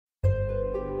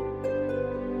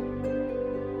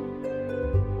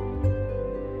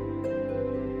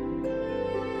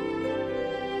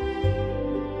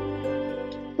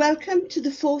welcome to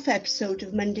the fourth episode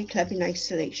of Monday Club in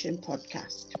Isolation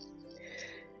podcast.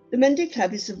 The Monday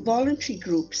Club is a voluntary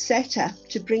group set up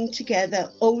to bring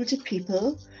together older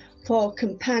people for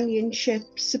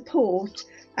companionship, support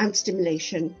and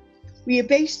stimulation. We are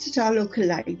based at our local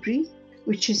library,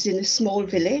 which is in a small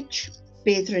village,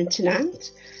 Bedr yn Tynant,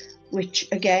 which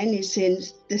again is in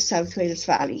the South Wales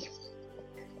Valley.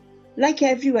 Like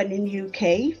everyone in the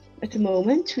UK, at the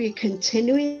moment, we are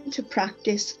continuing to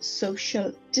practice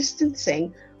social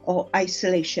distancing or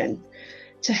isolation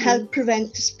to help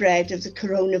prevent the spread of the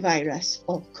coronavirus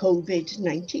or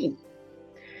COVID-19.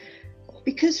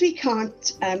 Because we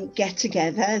can't get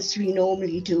together as we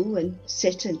normally do and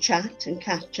sit and chat and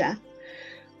catch up,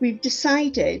 we've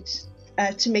decided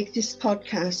to make this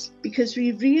podcast because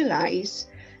we realise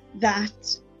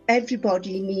that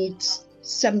everybody needs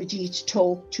somebody to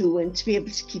talk to and to be able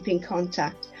to keep in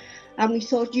contact. And we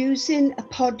thought using a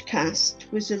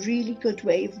podcast was a really good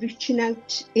way of reaching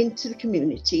out into the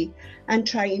community and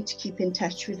trying to keep in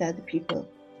touch with other people.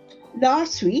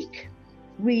 Last week,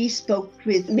 we spoke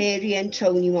with Mary and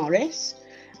Tony Morris.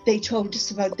 They told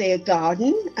us about their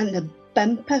garden and the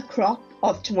bumper crop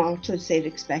of tomatoes they're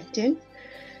expecting.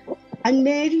 And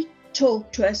Mary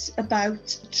talked to us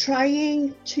about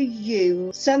trying to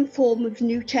use some form of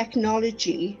new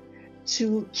technology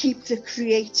to keep the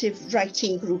creative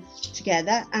writing group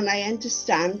together, and I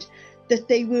understand that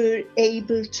they were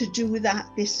able to do that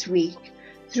this week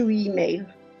through email.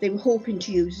 They were hoping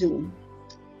to use Zoom,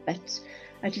 but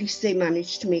at least they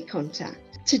managed to make contact.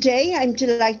 Today I'm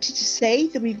delighted to say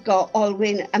that we've got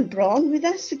Olwyn and Bron with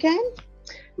us again.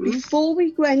 Before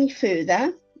we go any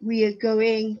further, we are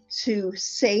going to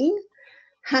sing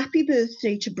Happy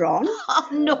Birthday to Bron. Oh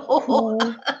no!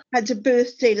 Who had a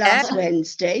birthday last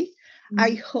Wednesday.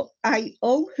 I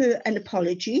owe her an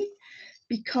apology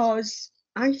because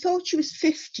I thought she was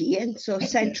 50 and so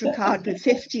sent her a card with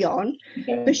 50 on,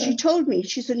 but she told me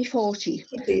she's only 40.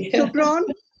 So Bron,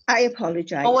 I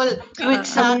apologise. Oh well, you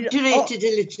exaggerated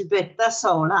a little bit, that's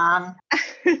all, Anne.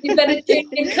 You better take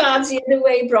the cards the other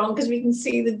way, Bron, because we can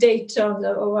see the date of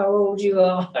how old you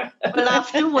are. Well,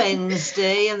 after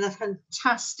Wednesday and the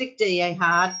fantastic day I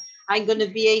had, I'm going to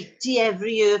be 80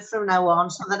 every year from now on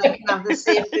so that I can have the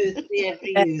same birthday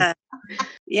every year.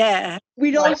 Yeah.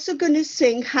 We're also going to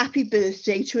sing Happy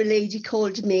Birthday to a lady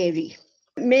called Mary.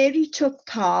 Mary took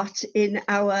part in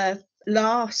our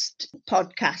last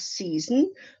podcast season,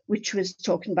 which was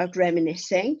talking about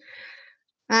reminiscing.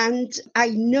 And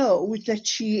I know that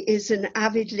she is an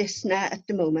avid listener at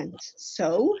the moment.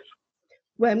 So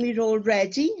when we're all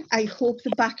ready, I hope the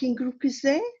backing group is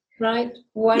there. Right.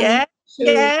 One, Yeah.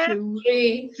 two,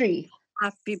 three.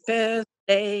 Happy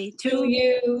birthday To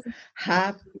you.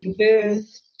 Happy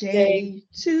birthday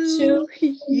to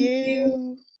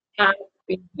you.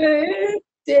 Happy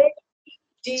birthday,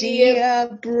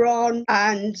 Dear Bron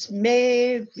and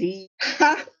Mary.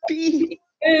 Happy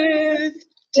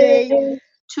birthday.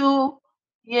 To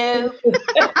you.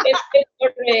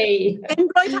 Hooray.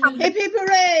 Hip hip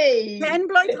hooray.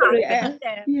 Penbloyd Yeah.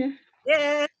 Yeah.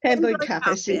 Yeah. Penboyd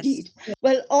Cappus, indeed.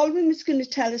 Well, Olwyn was going to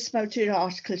tell us about her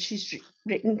article she's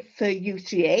written for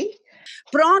U3A.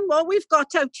 Bron, what we've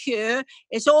got out here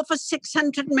is over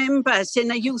 600 members in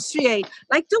a U3A,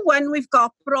 like the one we've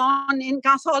got, Bron, in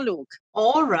Gatholwg.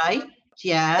 All right,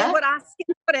 yeah. They were asking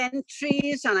for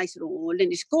entries, and I said, oh,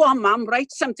 Linus, go on, Mum,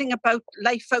 write something about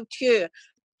life out here.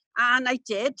 And I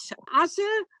did. As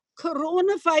a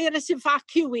coronavirus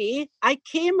evacuee, I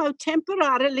came out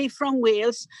temporarily from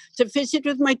Wales to visit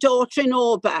with my daughter in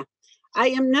Ober. I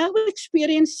am now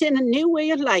experiencing a new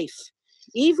way of life,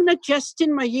 even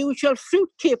adjusting my usual fruit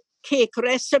cake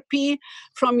recipe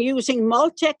from using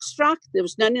malt extract, there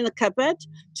was none in the cupboard,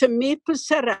 to maple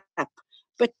syrup,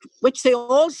 but which they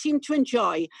all seem to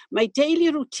enjoy. My daily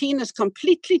routine has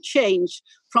completely changed,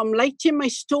 from lighting my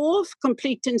stove,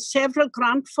 completing several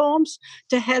grant forms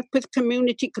to help with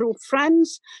community group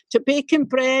friends, to baking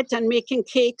bread and making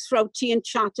cakes throughout tea and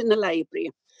chat in the library.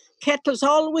 Kettle's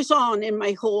always on in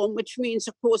my home, which means,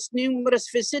 of course, numerous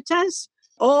visitors,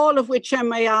 all of which I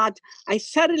may add, I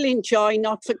thoroughly enjoy,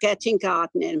 not forgetting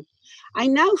gardening. I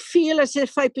now feel as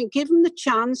if I've been given the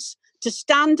chance to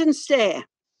stand and stare,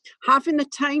 having the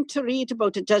time to read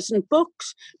about a dozen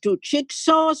books, do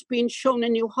jigsaws, being shown a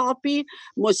new hobby,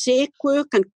 mosaic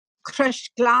work and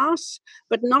crushed glass,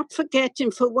 but not forgetting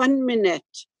for 1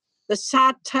 minute the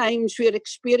sad times we're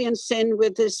experiencing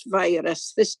with this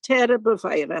virus, this terrible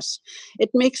virus.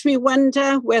 It makes me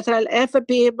wonder whether I'll ever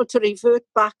be able to revert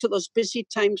back to those busy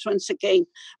times once again.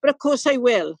 But of course I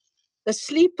will. The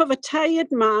sleep of a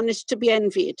tired man is to be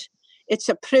envied. It's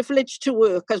a privilege to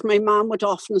work, as my mum would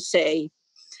often say.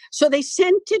 So they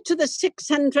sent it to the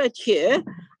 600 here.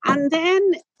 And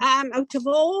then out of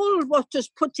all what was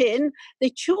put in, they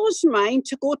chose mine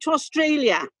to go to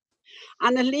Australia.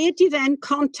 And a lady then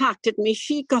contacted me.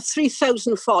 She got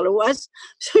 3,000 followers.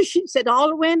 So she said,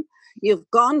 Alwyn, you've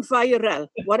gone viral,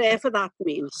 whatever that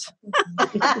means.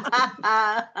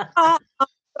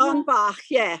 Gone back,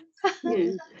 yeah.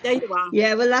 There you are.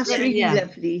 Yeah, well, that's really Yeah.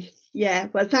 lovely. Yeah,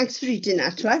 well, thanks for reading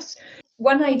that to us.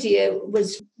 One idea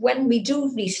was when we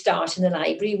do restart in the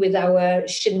library with our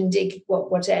shindig,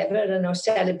 whatever, and our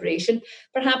celebration,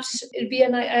 perhaps it'd be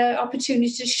an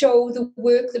opportunity to show the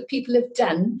work that people have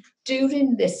done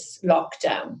during this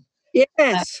lockdown.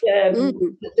 Yes.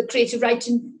 The creative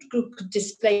writing group could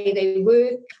display their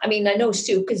work. I mean, I know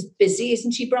Sue is busy,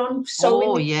 isn't she, Bron?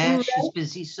 Oh, yeah, she's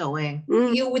busy sewing.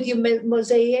 You with your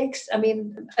mosaics. I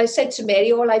mean, I said to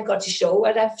Mary, all I've got to show,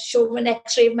 I'd have to show an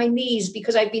x-ray of my knees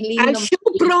because I've been leaning I'll on show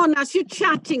Bron as you're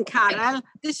chatting, Carol.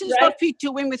 This is what we're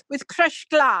doing with crushed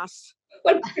glass.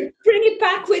 Well, bring it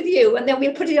back with you and then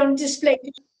we'll put it on display.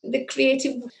 The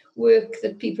creative work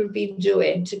that people have been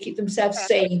doing to keep themselves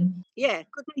sane. Yeah,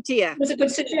 good idea. It was a good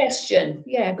suggestion.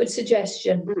 Yeah, good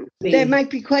suggestion. There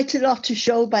might be quite a lot to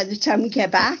show by the time we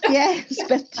get back, yes.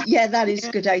 But yeah, that is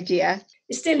a good idea.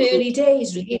 It's still early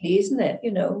days, really, isn't it?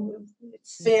 You know, we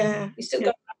still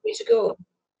got a way to go.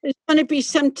 It's going to be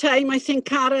some time, I think,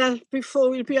 Carol, before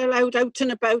we'll be allowed out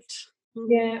and about.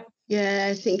 Yeah. Yeah,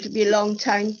 I think it'll be a long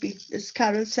time, as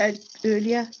Carol said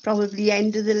earlier, probably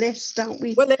end of the list, aren't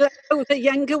we? Well, they'll allow the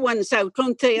younger ones out,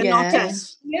 won't they, and not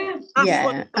us? Yeah. That's yeah,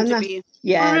 what it's going to be.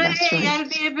 Yeah, Hooray, that's right. I'll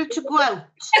be able to go out.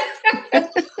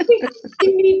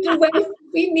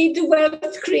 we need the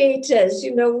wealth creators,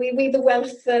 you know, we the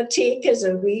wealth takers,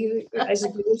 and we, I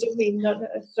suppose, so we've got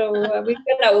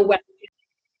our wealth.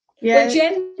 Yeah. Well,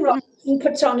 Jen Robinson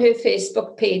puts on her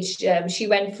Facebook page, she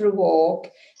went for a walk,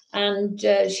 and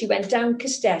she went down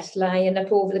Castell and up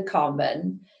over the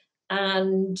Common,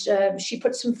 and she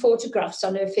put some photographs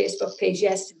on her Facebook page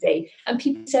yesterday, and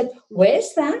people said,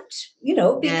 where's that? You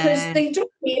know, because they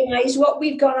don't realise what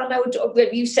we've got on our door.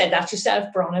 Well, you said that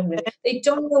yourself, Bron. They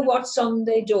don't know what's on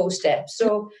their doorstep.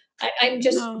 So I'm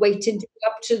just waiting to go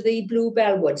up to the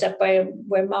Bluebell Woods up by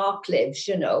where Mark lives,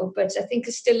 you know, but I think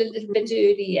it's still a little bit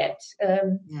early yet.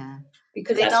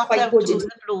 Because they're that's not quite out wooded. to the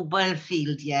Bluebell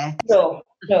field yet. No.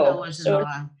 So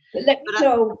let me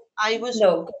know. I was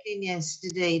walking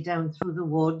yesterday down through the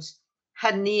woods,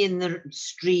 Honey in the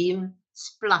stream,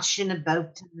 splashing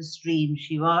about in the stream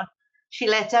she was. She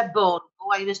let her ball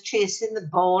go. I was chasing the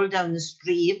ball down the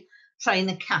stream, trying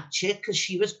to catch it because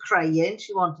she was crying.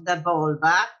 She wanted her ball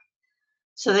back.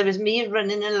 So there was me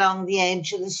running along the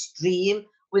edge of the stream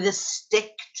with a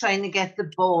stick trying to get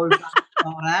the ball back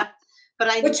for her. But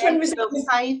I met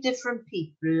 5 different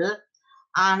people,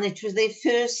 and it was their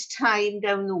first time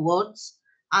down the woods,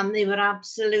 and they were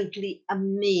absolutely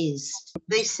amazed.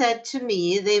 They said to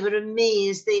me they were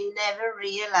amazed. They never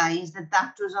realised that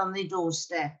that was on their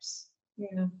doorsteps.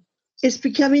 Yeah. It's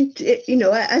becoming, you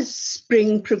know, as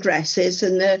spring progresses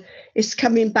and it's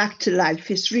coming back to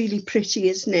life. It's really pretty,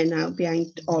 isn't it, now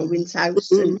behind Alwyn's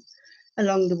house and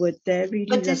along the wood there. Really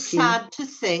But lovely. it's sad to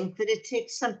think that it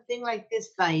takes something like this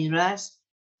virus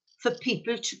for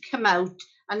people to come out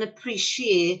and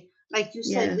appreciate, like you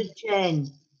said with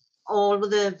Jen, all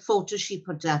of the photos she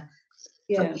put up,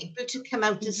 for people to come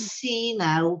out to see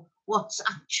now what's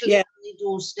actually on the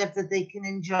doorstep that they can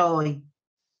enjoy.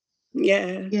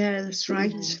 Yeah, that's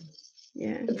right.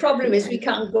 Yeah. The problem is we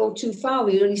can't go too far.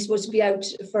 We're only supposed to be out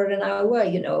for an hour,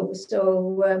 you know,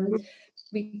 so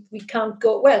we can't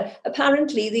go. Well,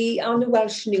 apparently on the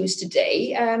Welsh News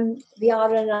today, the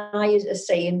RNI are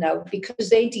saying now, because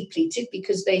they depleted,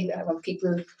 because they have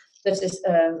people that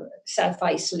are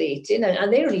self-isolating,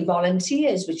 and they're only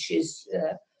volunteers, which is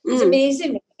it's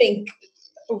amazing. I think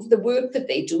of the work that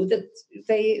they do, that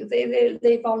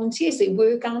they volunteers, they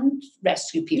work and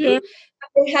rescue people.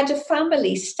 They had a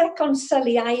family stuck on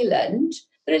Sully Island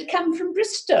that had come from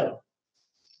Bristol.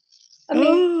 I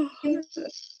mean,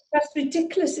 that's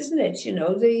ridiculous, isn't it? You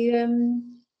know,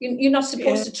 you're not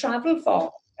supposed to travel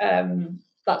for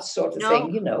that sort of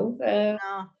thing, you know.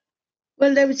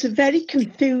 Well, there was a very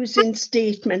confusing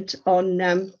statement on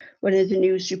one of the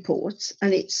news reports,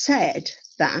 and it said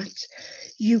that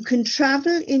you can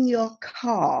travel in your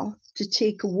car to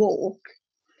take a walk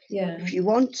if you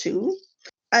want to,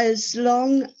 as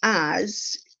long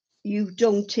as you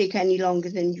don't take any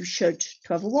longer than you should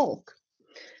to have a walk.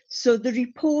 So the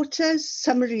reporter's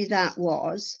summary of that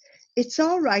was, it's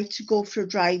all right to go for a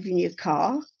drive in your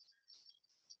car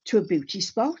to a beauty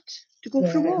spot, to go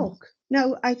for a walk.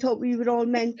 Now, I thought we were all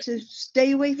meant to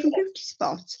stay away from beauty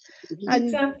spots. And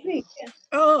Exactly. Yeah.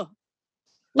 Oh,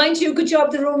 Mind you, good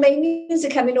job the Romanians are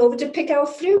coming over to pick our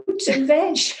fruit and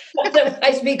veg.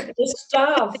 Otherwise we could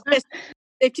starve.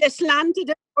 they just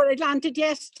landed, or they landed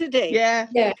yesterday. yeah,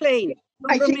 Yeah. Plane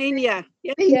I from think- Romania.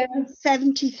 Yeah. Yeah.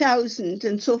 70,000,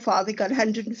 and so far they got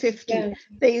 150. Yeah.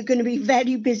 They are going to be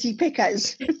very busy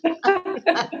pickers.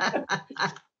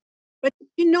 But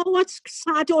you know what's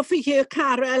sad over here,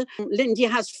 Carol? Lindy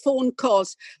has phone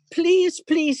calls. Please,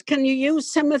 can you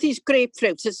use some of these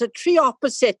grapefruits? There's a tree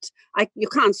opposite. You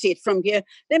can't see it from here.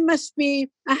 There must be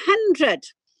 100.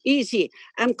 Easy.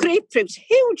 Grapefruits,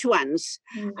 huge ones.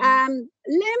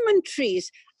 Lemon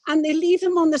trees. And they leave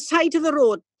them on the side of the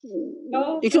road.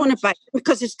 Oh, You don't want to buy them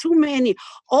because there's too many.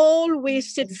 All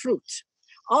wasted fruit.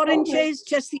 Oranges,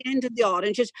 just the end of the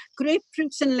oranges.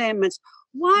 Grapefruits and lemons.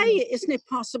 Why isn't it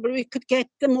possible we could get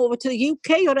them over to the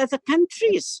UK or other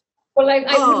countries? Well, I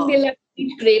wouldn't be allowed to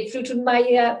eat grapefruit with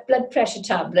my blood pressure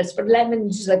tablets, but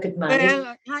lemons I could manage.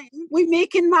 Well, we're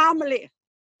making marmalade.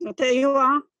 But there you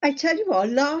are. I tell you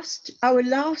what, our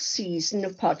last season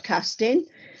of podcasting,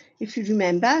 if you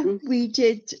remember, we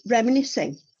did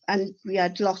reminiscing, and we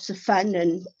had lots of fun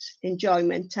and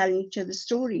enjoyment telling each other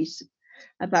stories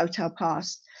about our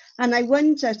past. And I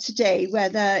wonder today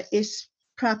whether it's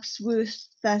perhaps worth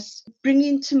us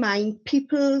bringing to mind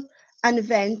people and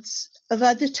events of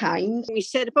other times. We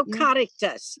said about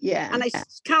characters. Yeah. And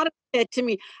Carol said to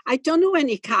me, I don't know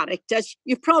any characters.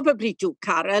 You probably do,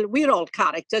 Carol. We're all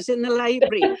characters in the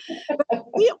library. But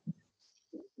we,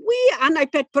 and I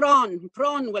bet Bron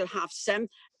will have some.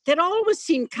 There always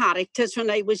seemed characters when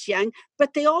I was young,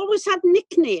 but they always had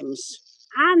nicknames.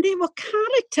 And they were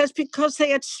characters because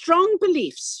they had strong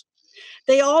beliefs.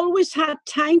 They always had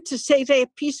time to say their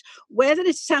piece, whether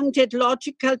it sounded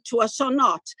logical to us or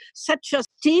not, such as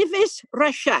Davis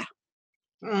Russia.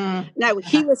 Now,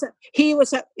 he was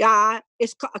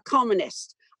a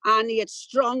communist, and he had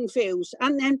strong views.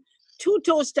 And then 2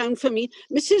 doors down from me,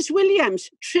 Mrs. Williams,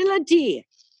 Trilogy.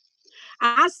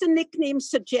 As the nickname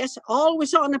suggests,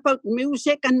 always on about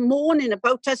music and moaning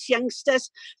about us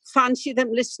youngsters. Fancy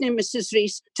them listening, Mrs.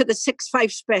 Rees, to the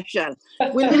 6-5 special.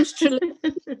 Williams Trilogy.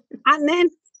 And then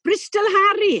Bristol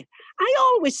Harry. I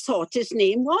always thought his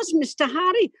name was Mr.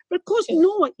 Harry, but of course,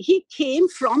 no, he came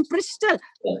from Bristol.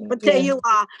 But there you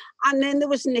are. And then there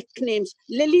was nicknames.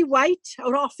 Lily White,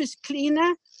 our office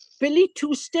cleaner. Billy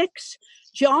Two Sticks.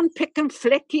 John Pick and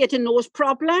Flick, he had a nose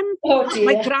problem. Oh, dear.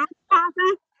 My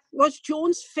grandfather was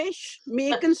Jones Fish.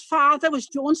 Megan's father was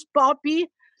Jones Bobby.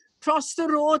 Across the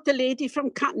road, the lady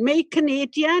from May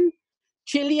Canadian.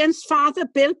 Gillian's father,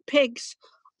 Bill Pigs.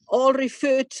 All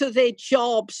referred to their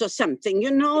jobs or something, you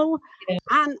know. Yeah.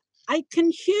 And I can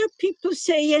hear people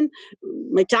saying,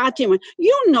 my dad, you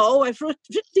know, I've written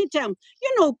it down,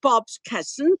 you know, Bob's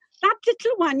cousin, that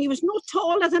little one, he was no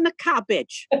taller than a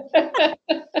cabbage.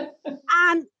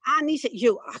 and he said,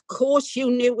 of course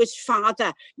you knew his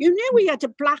father. You knew he had a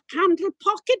black-handled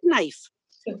pocket knife.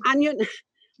 And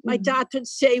my dad would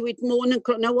say, we'd moan and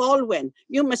cry, now, Alwyn,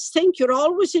 you must think you're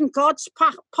always in God's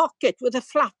pocket with a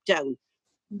flap down.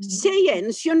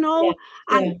 Sayings, you know,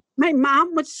 and my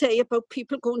mum would say about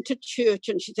people going to church,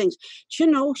 and she thinks,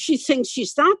 she thinks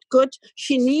she's that good,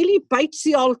 she nearly bites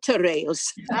the altar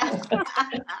rails. But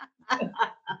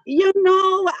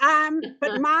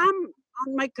Mum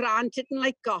and my gran didn't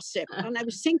like gossip, and I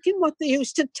was thinking what they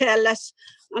used to tell us,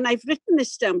 and I've written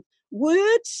this down.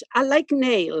 Words are like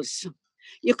nails.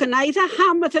 You can either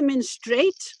hammer them in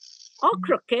straight or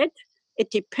crooked. It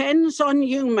depends on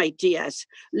you, my dears.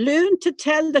 Learn to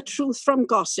tell the truth from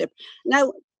gossip.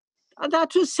 Now,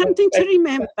 that was something to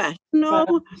remember.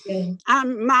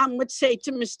 Mum would say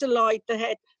to Mr. Lloyd, the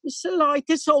head, Mr. Lloyd,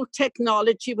 this old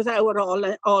technology with our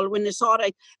Alwyn is all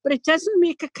right, but it doesn't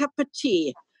make a cup of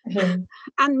tea. And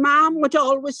Mum would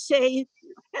always say,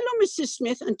 hello, Mrs.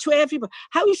 Smith, and to everybody,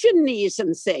 how's your knees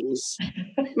and things?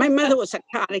 My mother was a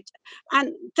character.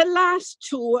 And the last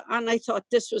 2, and I thought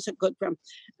this was a good one.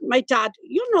 My dad,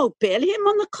 Bill, him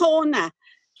on the corner.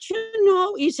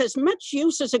 He's as much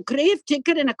use as a grave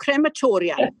digger in a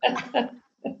crematorium.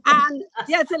 And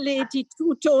the other lady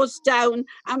 2 doors down,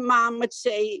 and Mum would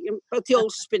say, about the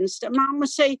old spinster, Mum would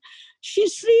say,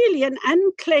 she's really an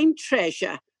unclaimed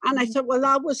treasure. And I thought, well,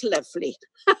 that was lovely.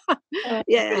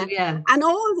 Yeah. And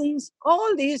all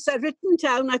these are written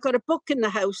down. I got a book in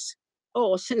the house,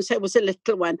 since I was a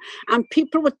little one. And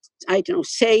people would,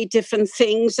 say different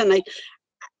things. And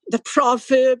the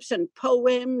proverbs and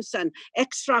poems and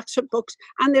extracts from books.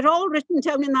 And they're all written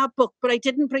down in that book, but I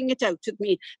didn't bring it out with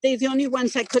me. They're the only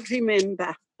ones I could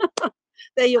remember.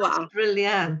 there you are.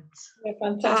 Brilliant. Yeah,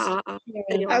 fantastic.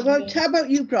 There you Yeah. are. How about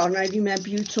you, Bron? I remember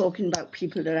you talking about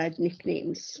people that had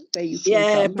nicknames. Where you came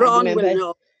Yeah, from. I Bron will remember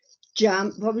know.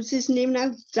 Jam. What was his name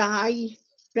now?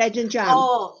 Bread and Jam.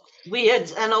 Oh, we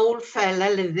had an old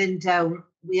fella living down.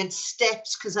 We had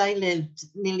steps because I lived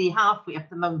nearly halfway up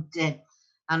the mountain,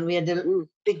 and we had a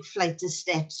big flight of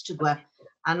steps to go up.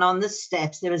 And on the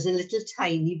steps there was a little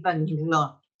tiny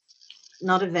bungalow,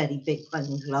 not a very big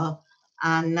bungalow.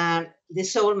 And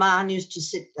this old man used to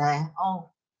sit there.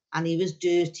 Oh, and he was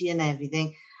dirty and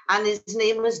everything. And his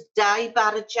name was Dai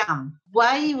Barajam.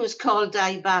 Why he was called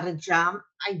Dai Barajam,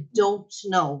 I don't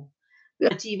know.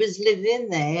 But he was living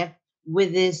there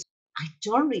with his, I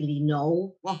don't really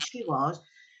know what she was.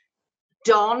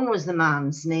 Don was the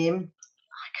man's name.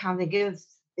 I can't think of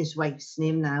his wife's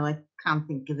name now. I can't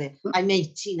think of it. I'm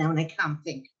 80 now and I can't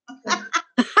think.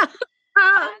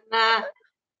 And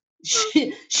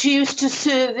she used to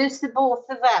service the both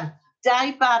of them.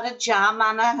 Dai Barajam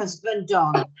and her husband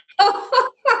Don.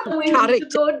 We used to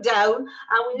go down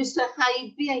and we used to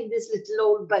hide behind this little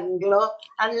old bungalow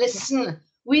and listen.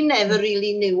 We never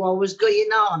really knew what was going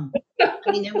on.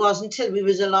 I mean, it wasn't until we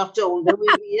was a lot older we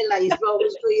realised what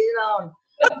was going on.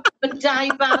 But Dai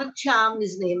Barajam,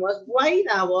 his name was. Why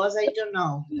that was, I don't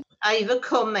know. Ivor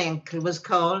Cum, my uncle was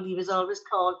called. He was always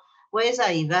called. Where's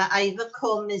Ivor? Ivor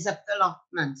Cum is up the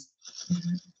allotment.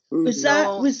 Was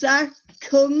that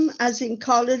cum as in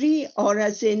colliery or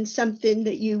as in something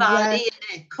that you Valley,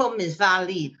 Cum is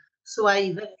valley. So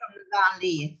Ivor from the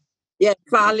valley. Yeah,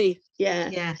 valley.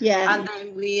 Yeah. And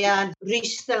then we had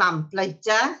Rhys the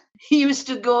lamplighter. He used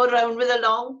to go around with a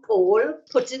long pole,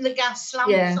 putting the gas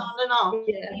lamps on and off.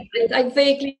 Yeah, I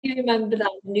vaguely remember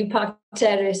that, New Park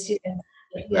Terrace.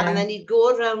 Yeah. And then he'd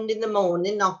go around in the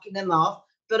morning knocking them off.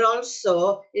 But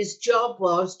also, his job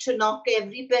was to knock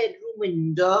every bedroom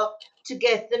window to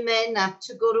get the men up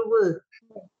to go to work.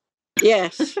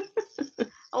 Yes.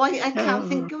 Oh, I can't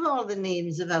think of all the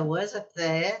names of ours up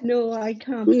there. No, I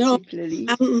can't particularly.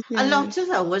 A lot of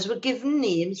ours were given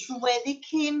names from where they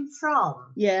came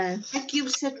from. Yeah. Like you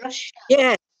said, Russia.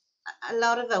 Yeah. A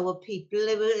lot of our people,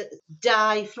 they were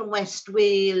Dai from West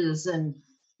Wales and,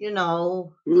 you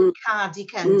know,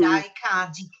 Cardigan, Dai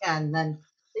Cardigan, and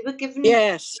they were given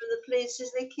names from the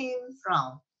places they came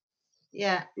from.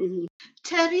 Yeah.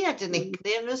 Terry had a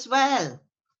nickname as well.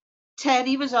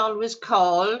 Terry was always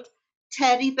called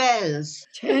Terry Bells.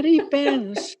 Terry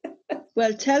Bells.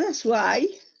 Well, tell us why.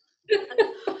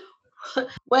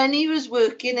 When he was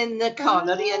working in the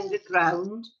colliery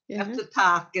underground, up the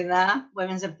park and that, when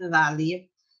he was up the valley,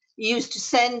 he used to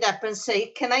send up and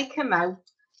say, "Can I come out?"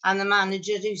 And the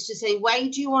manager used to say, "Why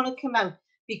do you want to come out?"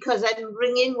 "Because I'm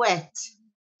bringing wet."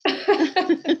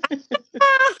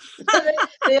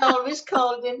 They always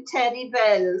called him Terry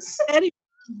Bells.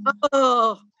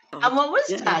 Oh. And what was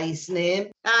Dai's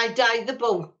name? Dai the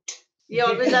boat. He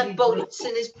always had boats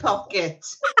in his pocket.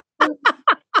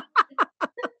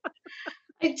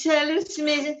 I tell you, it's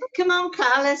amazing. Come on,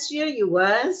 Carl, let's hear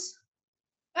yours.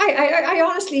 I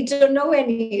honestly don't know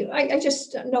any. I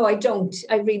don't.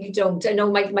 I really don't. I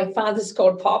know my father's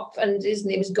called Pop and his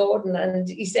name is Gordon, and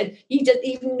he said he doesn't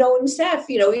even know himself,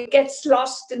 you know, he gets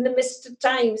lost in the mist of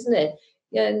time, isn't it?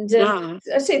 And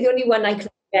I say the only one I can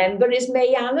remember is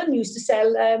May Allen used to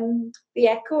sell the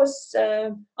Echoes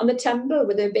on the tumble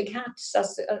with her big hats.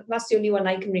 That's the only one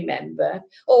I can remember.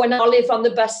 Oh, and Olive on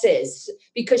the buses,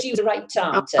 because she was a right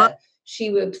tartar.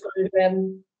 She worked for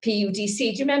PUDC. Do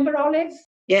you remember Olive?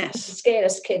 Yes. Scare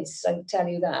us kids, I can tell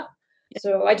you that.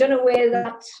 So I don't know where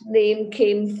that name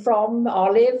came from,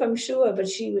 Olive, I'm sure, but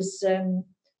she was,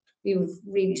 we were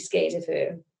really scared of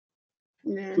her.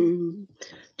 Yeah.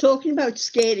 Talking about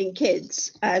scaring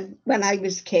kids, when I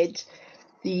was a kid,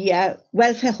 the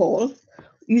welfare hall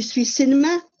used to be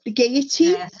cinema, the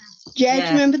Gaiety. Do you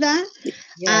remember that?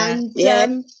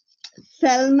 And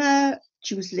Thelma,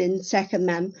 she was Lynn's second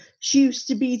mum, she used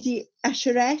to be the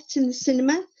usherette in the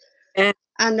cinema.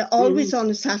 And always on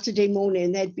a Saturday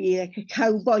morning, there'd be like a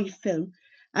cowboy film.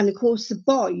 And of course, the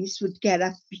boys would get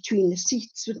up between the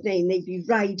seats, wouldn't they? And they'd be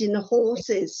riding the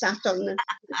horses, sat on the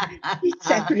seat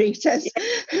separators.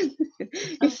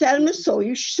 If Thelma saw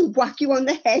you, she would whack you on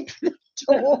the head with a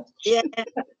torch.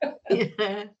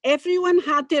 Everyone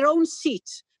had their own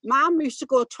seat. Mum used to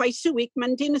go twice a week,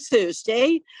 Monday and a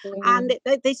Thursday. And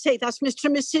they say, that's Mr.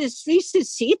 and Mrs.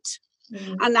 Reese's seat.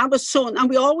 And that was so, and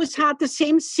we always had the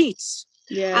same seats.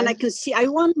 Yeah. And I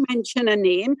won't mention her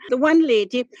name. The one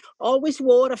lady always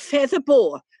wore a feather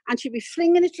boa and she'd be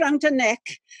flinging it round her neck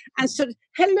and said,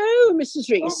 "Hello, Mrs.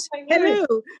 Rees, hello."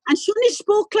 And she only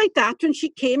spoke like that when she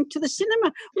came to the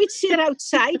cinema. We'd see her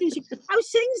outside and she'd, "How's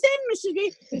things then, Mrs.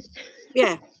 Rees?"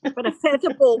 Yeah, but a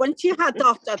feather boa, when she had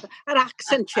that, her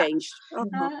accent changed. Oh,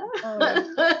 I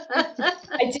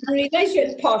didn't realise you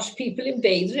had posh people in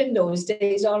Bader in those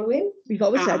days, Olwyn. We've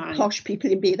always had Aye. posh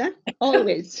people in Bader,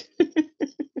 always.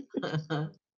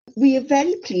 We are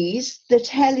very pleased that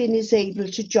Helen is able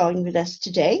to join with us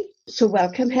today. So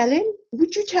welcome, Helen.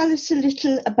 Would you tell us a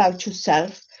little about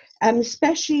yourself,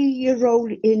 especially your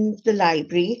role in the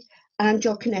library and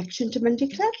your connection to Monday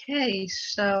Club? Okay,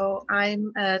 so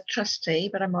I'm a trustee,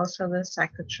 but I'm also the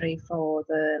secretary for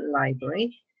the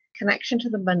library. Connection to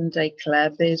the Monday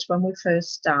Club is when we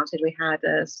first started, we had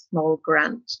a small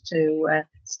grant to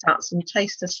start some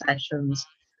taster sessions.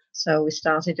 So we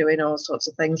started doing all sorts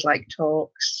of things like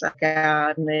talks,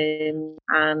 gardening,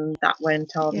 and that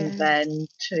went on then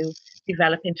to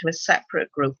develop into a separate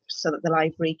group so that the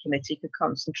library committee could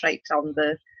concentrate on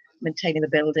the maintaining the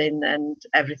building and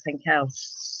everything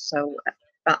else. So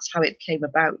that's how it came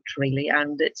about, really,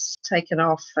 and it's taken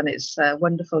off, and it's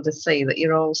wonderful to see that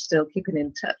you're all still keeping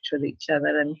in touch with each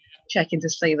other and checking to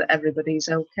see that everybody's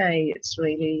okay. It's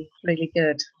really, really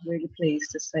good. Really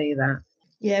pleased to see that.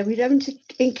 Yeah, we're having to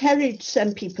encourage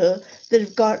some people that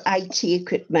have got IT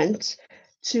equipment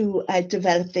to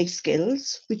develop their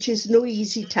skills, which is no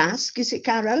easy task, is it,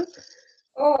 Carol?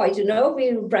 Oh, I don't know.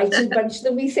 We're a brighter bunch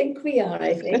than we think we are,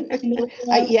 I think.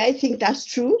 Yeah, I think that's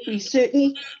true. We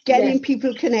certainly getting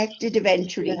people connected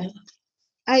eventually. Yeah.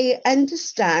 I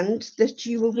understand that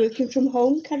you were working from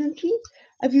home currently.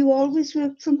 Have you always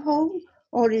worked from home,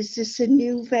 or is this a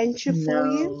new venture for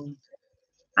you?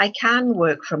 I can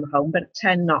work from home, but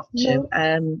tend not to.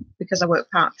 No. Because I work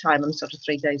part-time, I'm sort of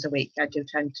 3 days a week. I do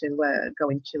tend to go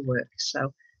into work.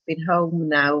 So been home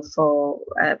now for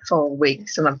 4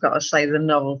 weeks, and I've got to say the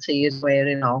novelty is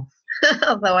wearing off.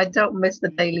 Although I don't miss the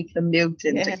daily commute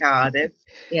into Cardiff.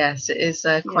 Yes, it is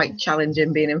quite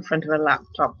challenging being in front of a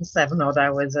laptop for 7 odd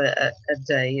hours a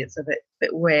day. It's a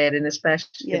bit wearing,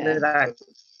 especially without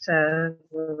the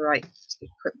right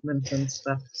equipment and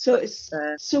stuff. So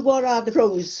what are the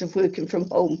pros of working from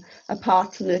home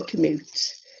apart from the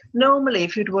commute? Normally,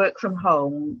 if you'd work from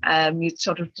home, you'd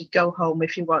sort of go home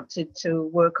if you wanted to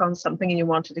work on something and you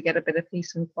wanted to get a bit of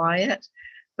peace and quiet.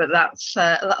 But that's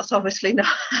obviously not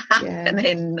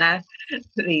happening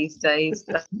these days.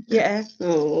 Yeah.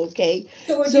 Oh, okay.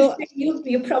 So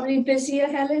you're probably busier,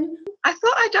 Helen? I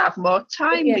thought I'd have more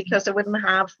time because I wouldn't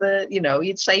have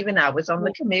you'd saving hours on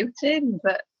the commuting,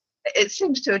 but it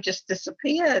seems to have just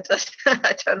disappeared.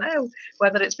 I don't know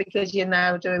whether it's because you're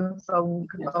now doing phone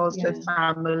calls to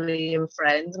family and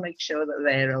friends, make sure that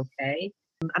they're okay.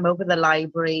 I'm over the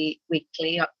library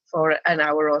weekly for an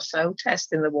hour or so,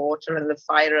 testing the water and the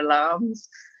fire alarms.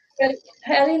 Well,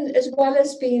 Helen, as well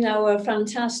as being our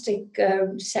fantastic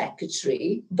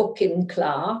secretary, booking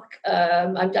clerk,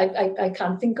 I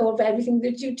can't think of everything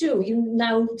that you do. You've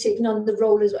now taken on the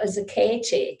role as a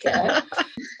caretaker.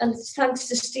 And thanks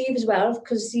to Steve as well,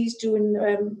 because he's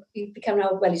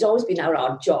he's always been our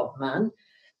odd job man.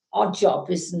 Odd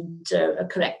job isn't a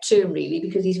correct term, really,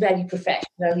 because he's very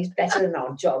professional. He's better than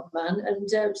odd job man. And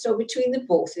so between the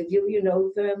both of you, you're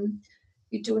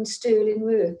doing sterling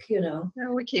work, No,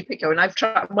 we keep it going. I've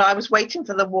tried. Well, I was waiting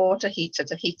for the water heater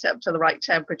to heat up to the right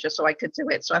temperature so I could do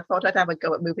it. So I thought I'd have a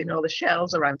go at moving all the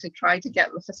shelves around to try to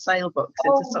get the for sale books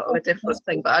into sort of a different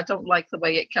thing. But I don't like the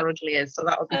way it currently is, so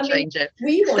that'll be changing.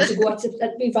 We want to go up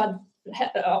we've had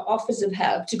offers of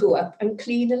help to go up and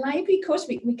clean the library. Of course,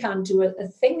 we can't do a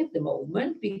thing at the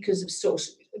moment because of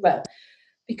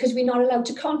because we're not allowed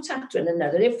to contact one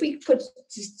another. If we could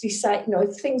decide,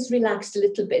 if things relaxed a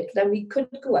little bit, then we could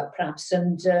go up perhaps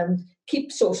and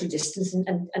keep social distance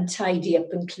and tidy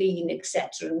up and clean,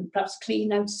 etc. And perhaps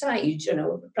clean outside,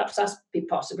 perhaps that's be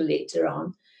possible later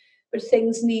on. But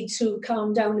things need to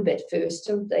calm down a bit first,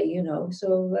 don't they,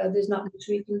 So there's not much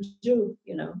we can do,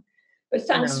 But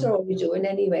thanks for all you're doing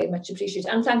anyway, much appreciated.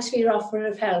 And thanks for your offer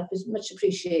of help, is much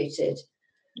appreciated.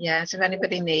 Yes, if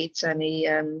anybody needs any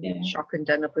shopping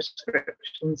done or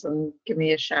prescriptions, then give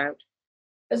me a shout.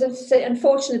 As I say,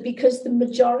 unfortunately, because the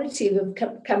majority of them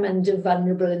come under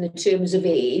vulnerable in the terms of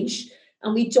age,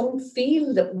 and we don't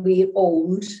feel that we're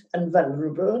old and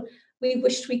vulnerable, we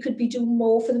wished we could be doing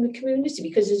more for the community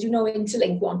because, as you know,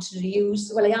 Interlink wanted to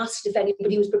use, I asked if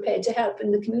anybody was prepared to help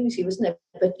in the community, wasn't it?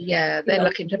 But they're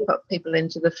looking to put people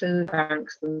into the food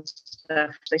banks and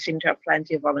stuff. They seem to have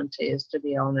plenty of volunteers, to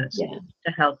be honest,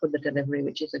 to help with the delivery,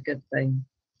 which is a good thing.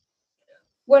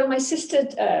 Well, my sister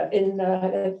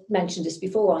mentioned this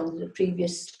before on the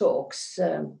previous talks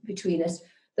between us.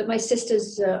 that my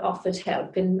sister's offered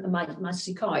help in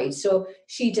Massey Coed. So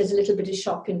she does a little bit of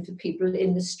shopping for people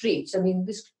in the streets. I mean,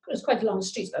 there's quite a long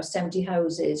street, about 70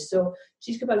 houses. So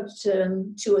she's got about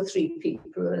 2 or 3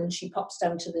 people, and she pops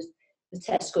down to the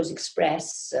Tesco's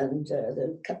Express, and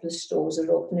the couple of stores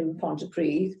are open in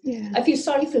Pontypridd. Yeah. I feel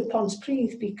sorry for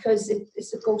Pontypridd because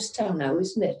it's a ghost town now,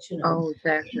 isn't it? You know? Oh,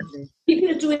 definitely.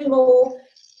 People are doing more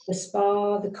the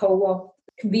spa, the co-op,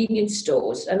 convenience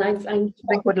stores, and I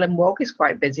think Woodland Walk is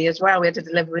quite busy as well. We had a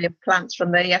delivery of plants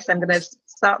from there. Yes, I'm going to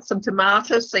start some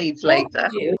tomato seeds later.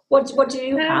 What do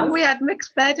you have? We had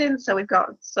mixed bedding, so we've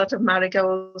got sort of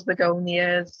marigolds,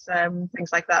 begonias,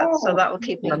 things like that. So that will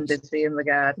keep them busy in the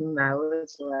garden now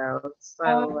as well.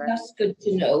 So that's good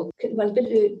to know. Well, a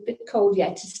bit cold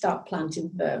yet to start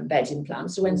planting bedding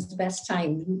plants. So when's the best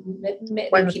time?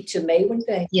 They'll keep till May, won't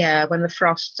they? Yeah, when the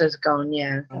frost is gone.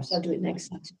 Yeah. Perhaps I'll do it next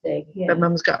Saturday. Yeah. But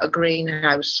Mum's got a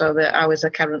greenhouse, so the hours are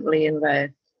currently in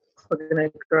there. We're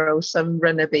going to grow some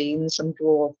runner beans, some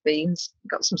dwarf beans.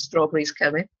 Got some strawberries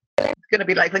coming. It's going to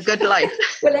be like the good life.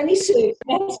 Well, any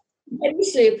surplus,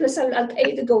 I'll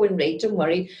pay the going rate, don't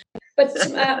worry. But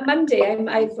Monday,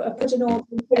 I've put an order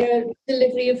for a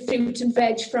delivery of fruit and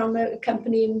veg from a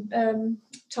company in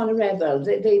Tonnerevel.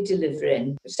 They deliver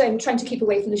in. So I'm trying to keep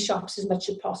away from the shops as much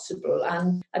as possible.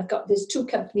 And there's 2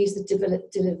 companies that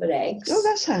deliver eggs. Oh,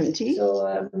 that's handy.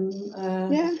 So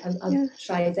I'll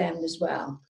try them as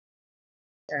well.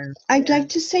 I'd like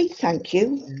to say thank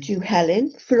you to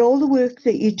Helen for all the work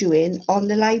that you're doing on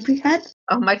the Library Hub.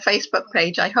 On my Facebook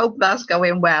page, I hope that's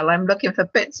going well. I'm looking for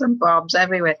bits and bobs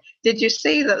everywhere. Did you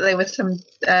see that there were some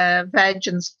veg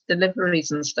and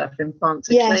deliveries and stuff in Pontypridd?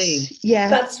 Yes, yeah.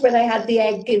 That's when I had the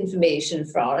egg information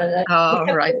from.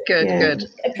 Right, good.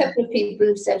 A couple of people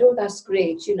have said, oh, that's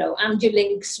great, you know, and your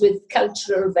links with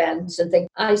cultural events and things.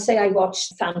 I say I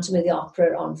watched Phantom of the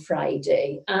Opera on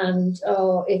Friday, and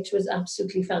it was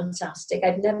absolutely fantastic.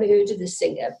 I'd never heard of the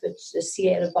singer, but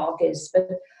Sierra Boggess,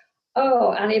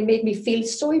 and it made me feel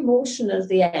so emotional at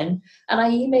the end. And I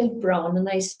emailed Bron and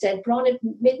I said, Bron, it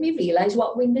made me realise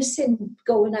what we're missing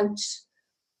going out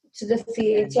to the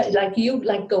theatre, like you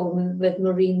like going with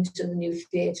Maureen to the new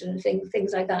theatre and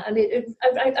things like that. And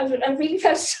I really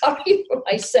felt sorry for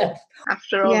myself.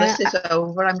 After all this is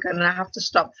over, I'm going to have to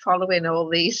stop following all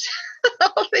these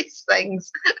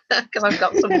things because I've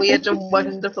got some weird and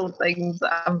wonderful things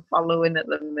that I'm following at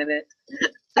the minute.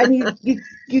 And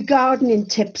your gardening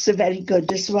tips are very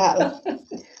good as well.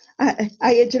 I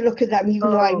had to look at them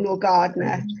even though I'm no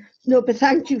gardener. No, but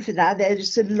thank you for that.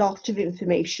 There's a lot of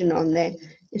information on there.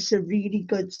 It's a really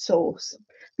good source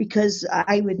because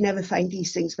I would never find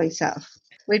these things myself.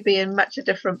 We'd be in much a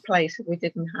different place if we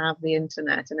didn't have the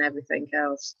internet and everything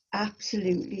else.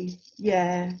 Absolutely,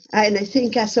 yeah. And I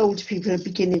think us older people are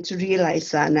beginning to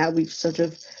realise that now. We've sort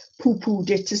of poo-pooed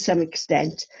it to some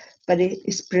extent, but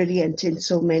it's brilliant in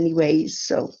so many ways.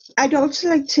 So I'd also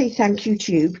like to say thank you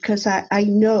to you because I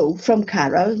know from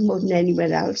Carol, more than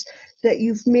anyone else, that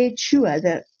you've made sure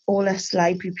that all us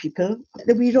library people,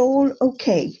 that we're all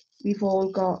okay. We've all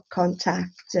got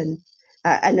contact and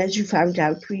as you found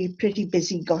out, we're pretty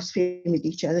busy gossiping with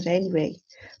each other anyway.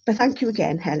 But thank you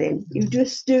again, Helen. You do a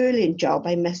sterling job,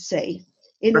 I must say,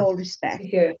 in all respect.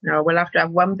 No, we'll have to have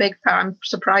one big party. I'm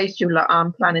surprised you lot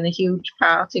aren't planning a huge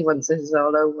party once this is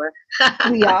all over.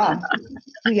 We are.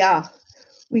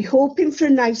 We're hoping for a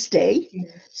nice day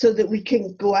so that we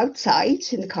can go outside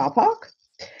in the car park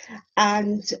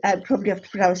and probably have to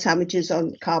put our sandwiches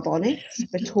on car bonnets,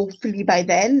 but hopefully by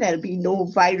then there'll be no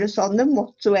virus on them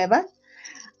whatsoever.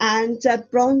 And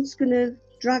Bron's going to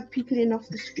drag people in off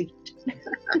the street.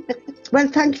 Well,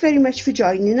 thank you very much for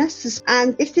joining us.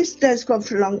 And if this does go on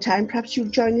for a long time, perhaps you'll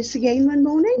join us again one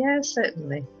morning? Yes,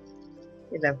 certainly.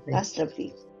 You're lovely. That's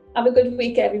lovely. Have a good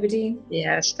week, everybody.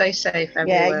 Yeah, stay safe, everyone.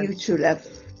 Yeah, you too, love.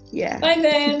 Yeah. Bye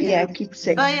then. Keep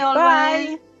safe. Bye, all.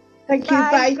 Bye. Thank you.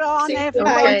 Bye. Bye.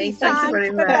 Okay, thank you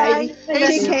very much. Bye.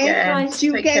 Take care. See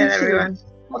you again soon. Everyone.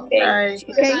 Okay. Bye.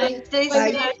 Okay. Stay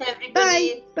Bye. safe,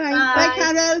 everybody. Bye. Bye,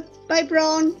 Carol. Bye,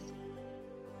 Bron.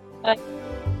 Bye.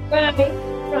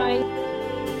 Bye.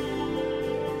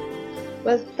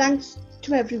 Well, thanks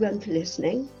to everyone for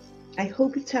listening. I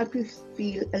hope it's helped you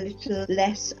feel a little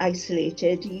less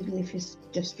isolated, even if it's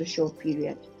just for a short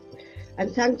period.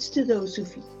 And thanks to those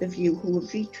of you who have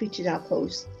retweeted our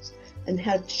posts and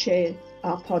helped share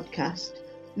our podcast.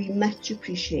 We much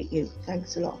appreciate you.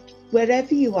 Thanks a lot.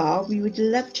 Wherever you are, we would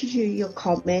love to hear your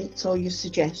comments or your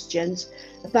suggestions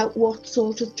about what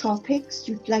sort of topics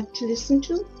you'd like to listen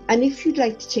to. And if you'd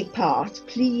like to take part,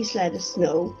 please let us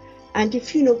know. And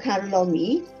if you know Carol or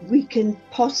me, we can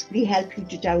possibly help you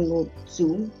to download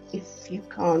Zoom if you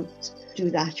can't do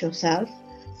that yourself.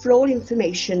 For all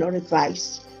information or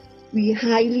advice, we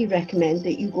highly recommend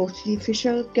that you go to the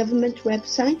official government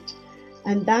website,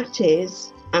 and that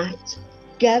is at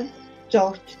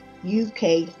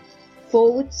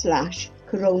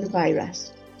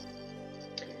gov.uk/coronavirus.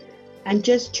 And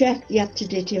just check the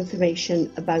up-to-date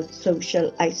information about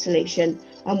social isolation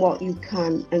and what you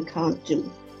can and can't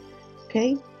do.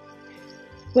 Okay?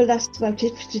 Well, that's about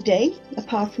it for today,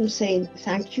 apart from saying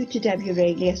thank you to Debbie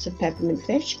Aurelius of Peppermint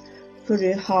Fish for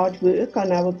her hard work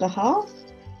on our behalf,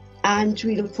 and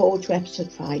we look forward to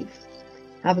episode 5.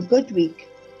 Have a good week,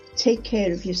 take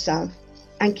care of yourself,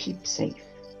 and keep safe.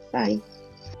 Bye.